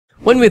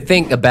When we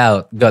think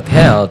about gut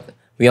health,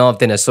 we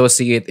often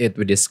associate it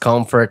with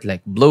discomfort like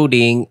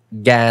bloating,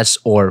 gas,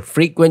 or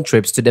frequent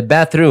trips to the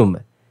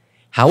bathroom.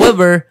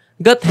 However,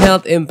 gut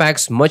health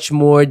impacts much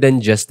more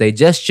than just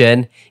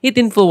digestion. It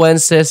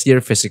influences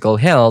your physical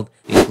health,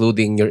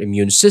 including your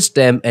immune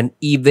system and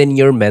even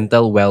your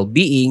mental well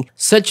being,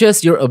 such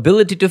as your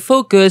ability to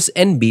focus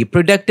and be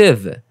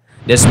productive.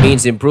 This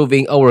means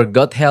improving our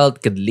gut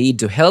health could lead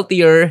to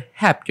healthier,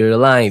 happier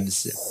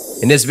lives.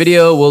 In this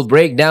video, we'll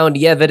break down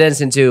the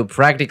evidence into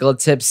practical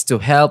tips to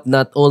help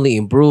not only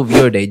improve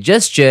your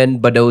digestion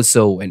but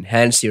also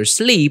enhance your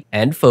sleep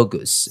and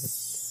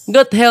focus.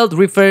 Gut health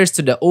refers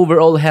to the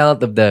overall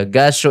health of the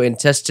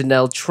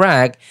gastrointestinal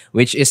tract,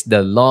 which is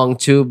the long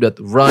tube that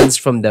runs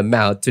from the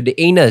mouth to the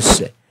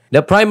anus.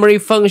 The primary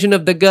function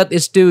of the gut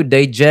is to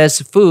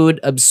digest food,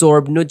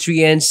 absorb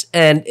nutrients,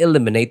 and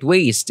eliminate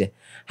waste.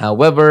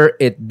 However,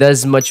 it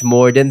does much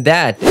more than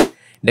that.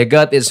 The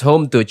gut is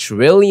home to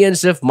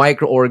trillions of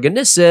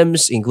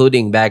microorganisms,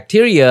 including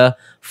bacteria,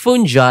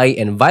 fungi,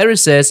 and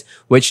viruses,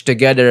 which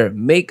together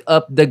make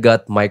up the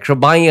gut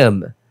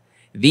microbiome.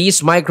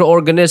 These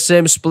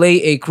microorganisms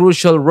play a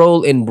crucial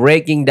role in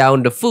breaking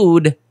down the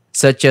food,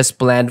 such as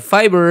plant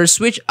fibers,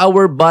 which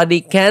our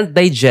body can't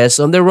digest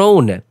on their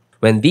own.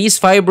 When these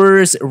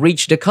fibers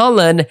reach the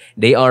colon,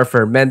 they are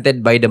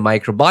fermented by the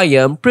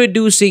microbiome,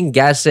 producing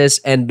gases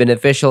and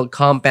beneficial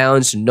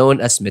compounds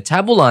known as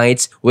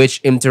metabolites,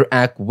 which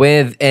interact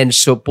with and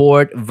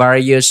support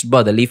various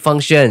bodily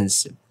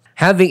functions.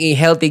 Having a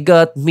healthy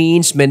gut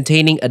means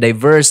maintaining a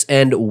diverse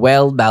and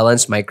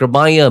well-balanced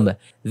microbiome.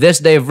 This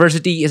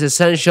diversity is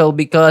essential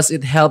because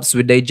it helps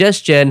with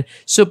digestion,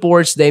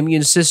 supports the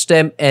immune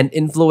system, and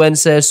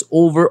influences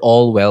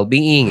overall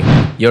well-being.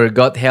 Your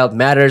gut health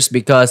matters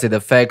because it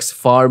affects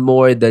far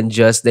more than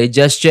just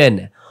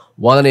digestion.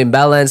 While an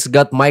imbalanced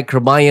gut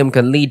microbiome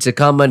can lead to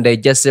common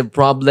digestive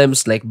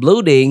problems like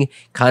bloating,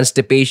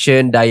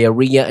 constipation,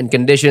 diarrhea, and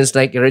conditions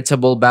like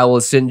irritable bowel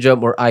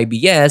syndrome or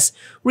IBS,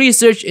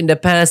 research in the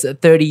past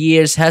 30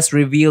 years has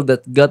revealed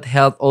that gut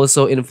health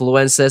also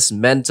influences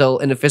mental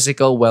and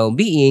physical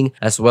well-being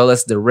as well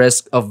as the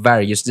risk of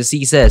various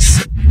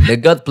diseases. The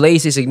gut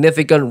plays a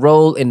significant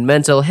role in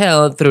mental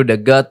health through the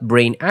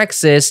gut-brain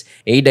axis,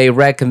 a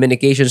direct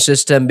communication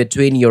system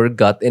between your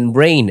gut and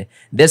brain.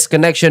 This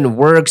connection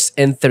works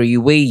in three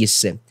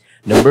ways.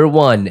 Number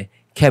 1.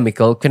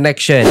 Chemical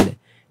connection.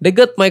 The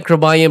gut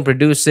microbiome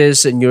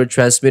produces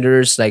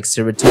neurotransmitters like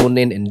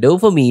serotonin and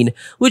dopamine,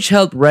 which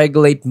help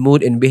regulate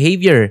mood and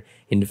behavior.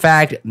 In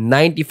fact,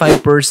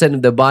 95%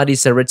 of the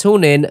body's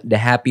serotonin, the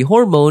happy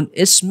hormone,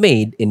 is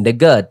made in the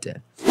gut.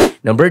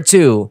 Number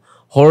 2.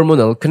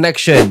 Hormonal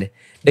connection.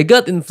 The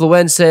gut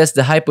influences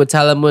the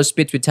hypothalamus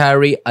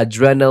pituitary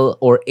adrenal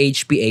or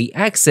HPA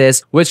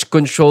axis, which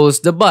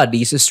controls the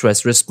body's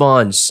stress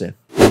response.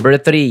 Number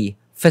 3.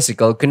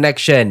 Physical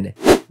connection.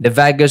 The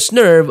vagus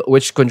nerve,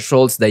 which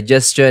controls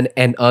digestion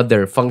and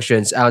other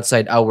functions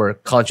outside our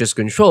conscious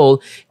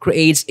control,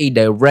 creates a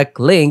direct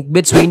link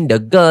between the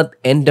gut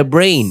and the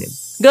brain.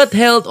 Gut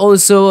health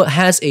also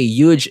has a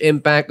huge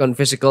impact on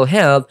physical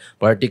health,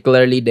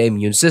 particularly the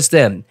immune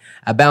system.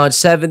 About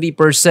 70%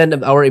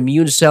 of our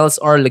immune cells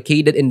are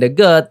located in the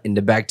gut, and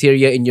the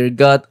bacteria in your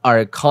gut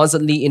are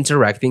constantly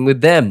interacting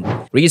with them.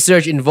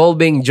 Research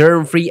involving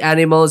germ-free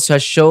animals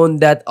has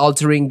shown that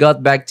altering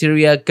gut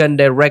bacteria can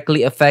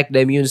directly affect the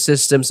immune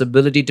system's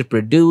ability to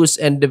produce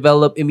and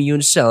develop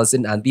immune cells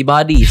and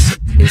antibodies.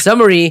 In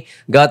summary,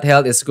 gut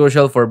health is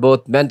crucial for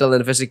both mental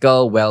and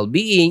physical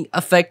well-being,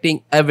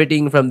 affecting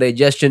everything from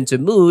digestion to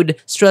mood,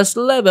 stress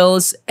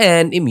levels,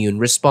 and immune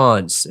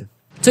response.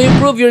 To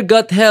improve your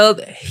gut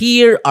health,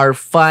 here are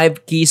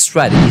 5 key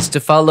strategies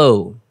to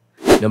follow.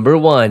 Number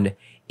 1.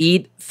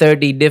 Eat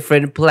 30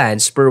 different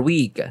plants per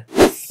week.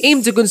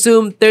 Aim to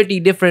consume 30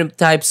 different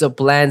types of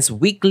plants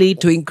weekly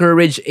to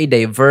encourage a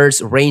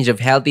diverse range of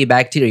healthy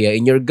bacteria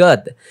in your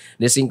gut.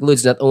 This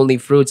includes not only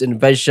fruits and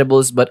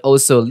vegetables but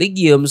also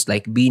legumes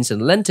like beans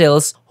and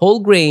lentils, whole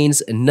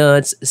grains,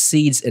 nuts,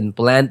 seeds, and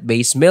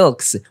plant-based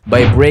milks.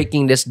 By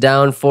breaking this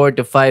down 4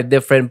 to 5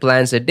 different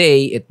plants a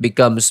day, it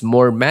becomes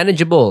more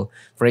manageable.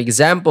 For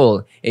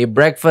example, a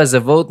breakfast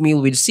of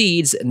oatmeal with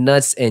seeds,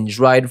 nuts, and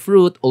dried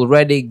fruit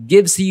already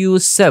gives you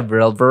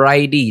several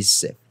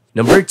varieties.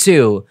 Number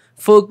 2.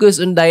 Focus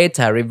on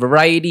dietary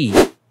variety.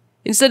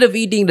 Instead of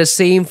eating the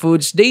same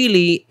foods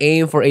daily,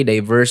 aim for a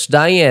diverse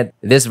diet.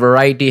 This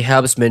variety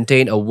helps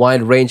maintain a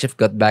wide range of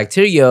gut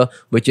bacteria,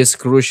 which is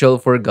crucial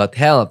for gut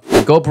health.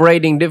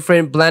 Incorporating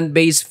different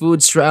plant-based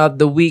foods throughout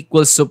the week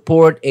will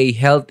support a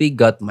healthy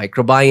gut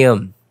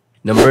microbiome.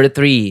 Number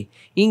 3.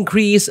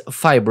 Increase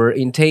fiber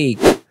intake.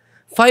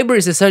 Fiber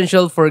is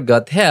essential for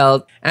gut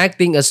health,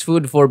 acting as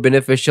food for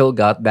beneficial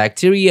gut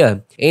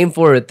bacteria. Aim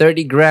for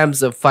 30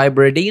 grams of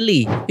fiber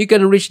daily. You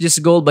can reach this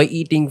goal by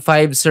eating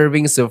 5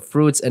 servings of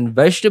fruits and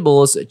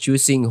vegetables,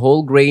 choosing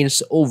whole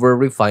grains over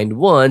refined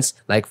ones,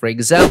 like for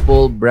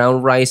example,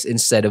 brown rice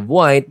instead of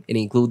white, and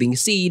including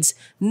seeds,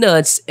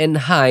 nuts,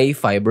 and high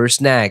fiber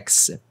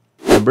snacks.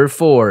 Number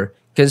 4.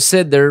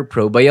 Consider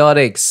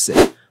probiotics.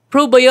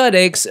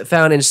 Probiotics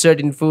found in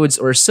certain foods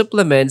or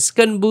supplements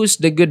can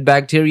boost the good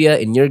bacteria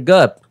in your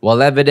gut.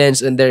 While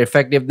evidence on their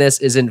effectiveness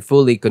isn't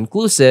fully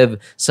conclusive,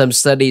 some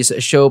studies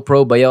show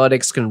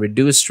probiotics can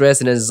reduce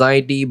stress and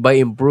anxiety by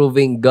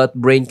improving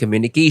gut-brain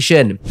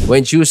communication.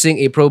 When choosing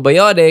a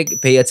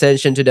probiotic, pay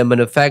attention to the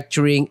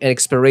manufacturing and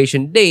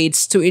expiration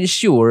dates to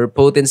ensure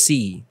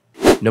potency.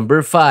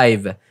 Number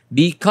 5.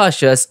 Be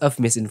cautious of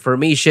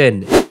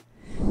misinformation.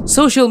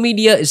 Social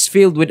media is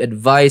filled with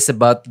advice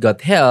about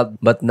gut health,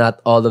 but not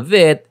all of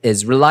it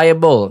is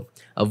reliable.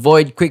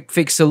 Avoid quick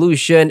fix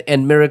solution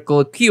and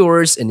miracle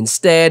cures and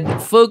instead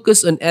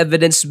focus on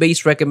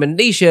evidence-based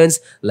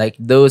recommendations like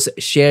those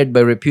shared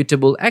by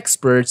reputable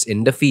experts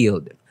in the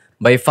field.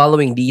 By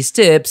following these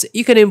tips,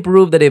 you can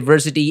improve the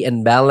diversity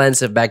and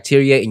balance of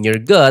bacteria in your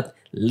gut,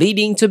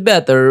 leading to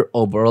better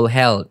overall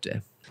health.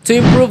 To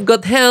improve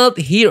gut health,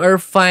 here are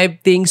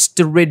 5 things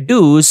to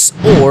reduce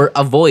or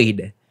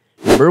avoid.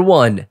 Number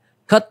 1.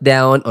 Cut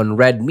down on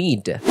red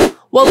meat.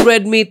 While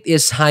red meat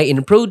is high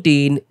in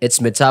protein, its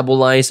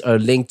metabolites are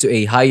linked to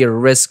a higher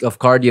risk of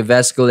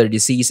cardiovascular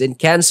disease and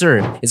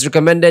cancer. It's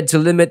recommended to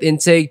limit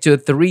intake to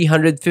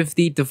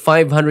 350 to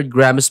 500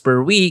 grams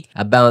per week,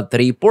 about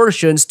 3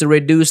 portions to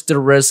reduce the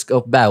risk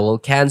of bowel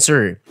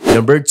cancer.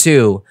 Number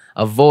 2.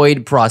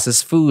 Avoid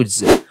processed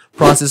foods.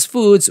 Processed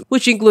foods,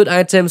 which include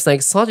items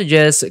like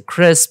sausages,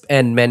 crisps,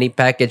 and many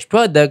packaged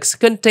products,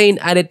 contain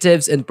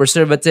additives and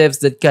preservatives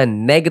that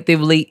can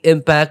negatively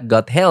impact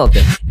gut health.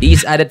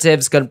 These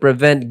additives can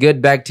prevent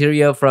good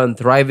bacteria from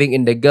thriving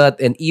in the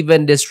gut and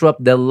even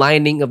disrupt the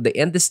lining of the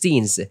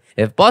intestines.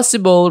 If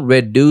possible,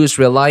 reduce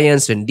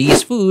reliance on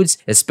these foods,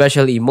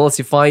 especially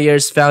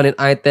emulsifiers found in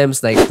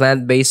items like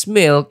plant-based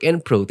milk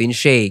and protein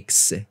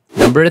shakes.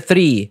 Number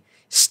 3.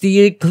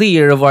 Steer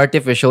clear of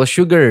artificial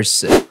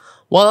sugars.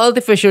 While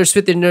artificial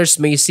sweeteners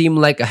may seem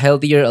like a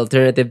healthier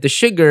alternative to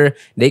sugar,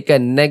 they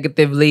can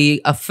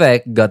negatively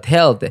affect gut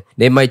health.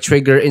 They might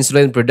trigger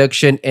insulin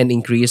production and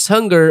increase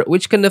hunger,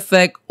 which can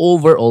affect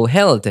overall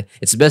health.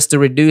 It's best to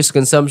reduce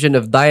consumption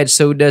of diet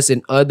sodas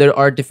and other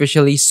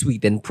artificially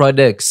sweetened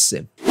products.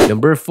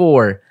 Number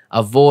 4.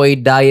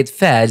 Avoid diet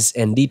fads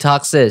and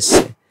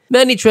detoxes.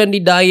 Many trendy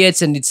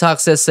diets and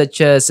detoxes such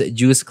as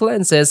juice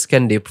cleanses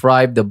can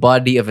deprive the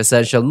body of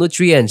essential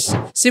nutrients.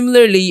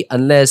 Similarly,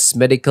 unless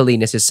medically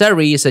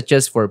necessary, such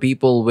as for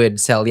people with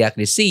celiac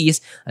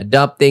disease,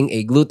 adopting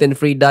a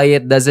gluten-free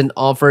diet doesn't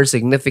offer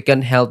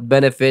significant health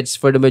benefits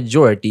for the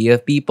majority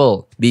of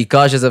people. Be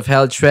cautious of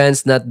health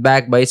trends not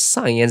backed by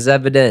science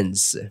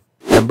evidence.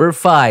 Number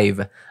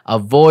 5.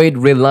 Avoid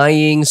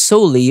relying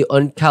solely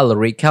on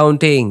calorie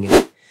counting.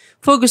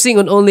 Focusing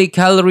on only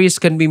calories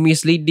can be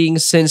misleading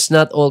since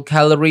not all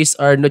calories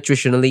are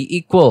nutritionally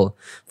equal.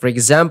 For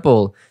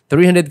example,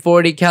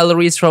 340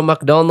 calories from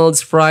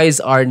McDonald's fries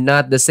are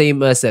not the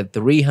same as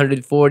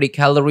 340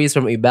 calories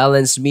from a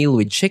balanced meal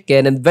with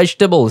chicken and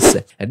vegetables.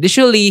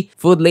 Additionally,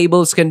 food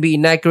labels can be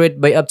inaccurate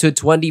by up to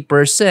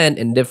 20%,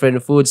 and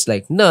different foods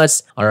like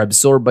nuts are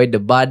absorbed by the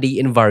body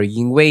in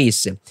varying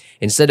ways.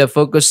 Instead of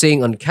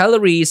focusing on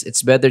calories,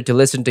 it's better to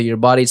listen to your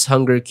body's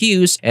hunger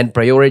cues and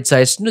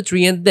prioritize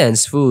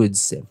nutrient-dense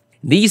foods.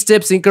 These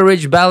tips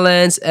encourage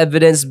balanced,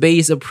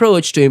 evidence-based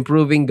approach to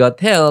improving gut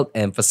health,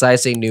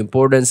 emphasizing the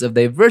importance of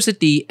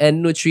diversity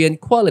and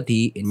nutrient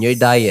quality in your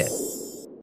diet.